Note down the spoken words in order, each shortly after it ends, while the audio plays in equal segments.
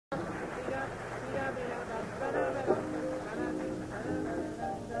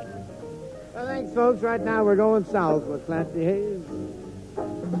Thanks, folks. Right now we're going south with Clancy Hayes.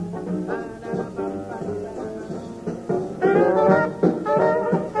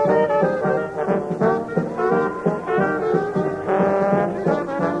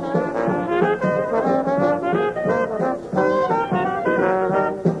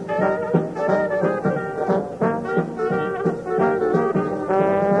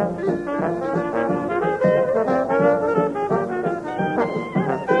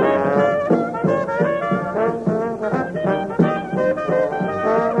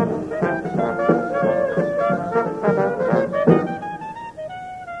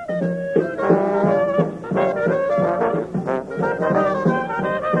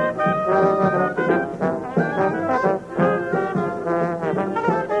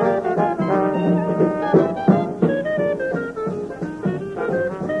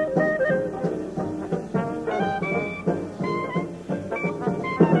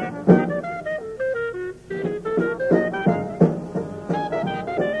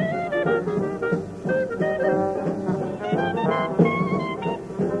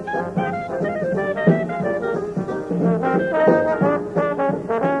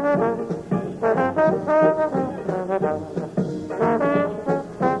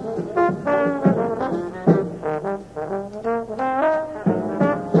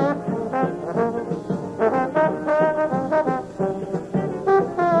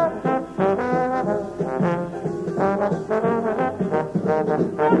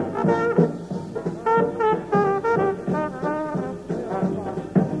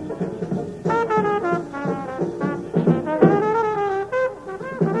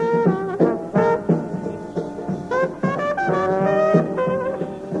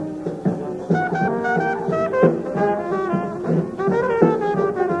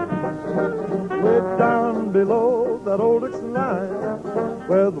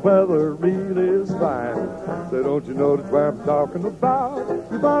 Talking about,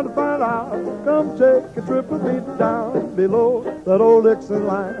 you bound to find out. Come take a trip with me down below that old Dixon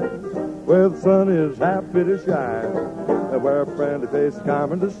line, where the sun is happy to shine, and where a friendly face is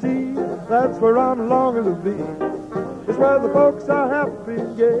common to see. That's where I'm longing to be. It's where the folks are happy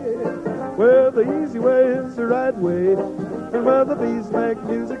and gay, where the easy way is the right way, and where the bees make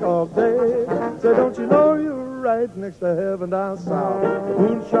music all day. Say, don't you know you're right next to heaven down south? The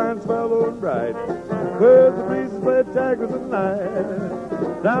moon shines mellow and bright, where the breezes play tag with the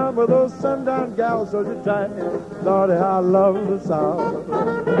night, down where those sundown gals hold you tight. Lordy, I love the South.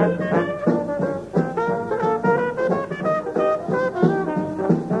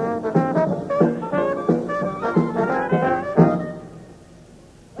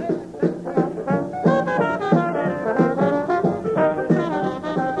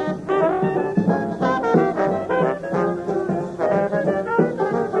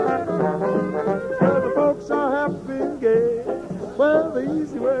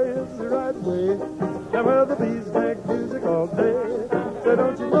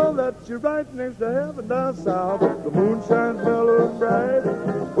 Next to heaven down south, the moon shines mellow and bright,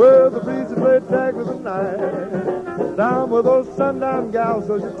 where the breezes play tag with the night, down where those sundown gals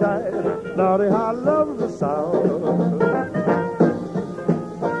hold you tight. Lordy, I love the South.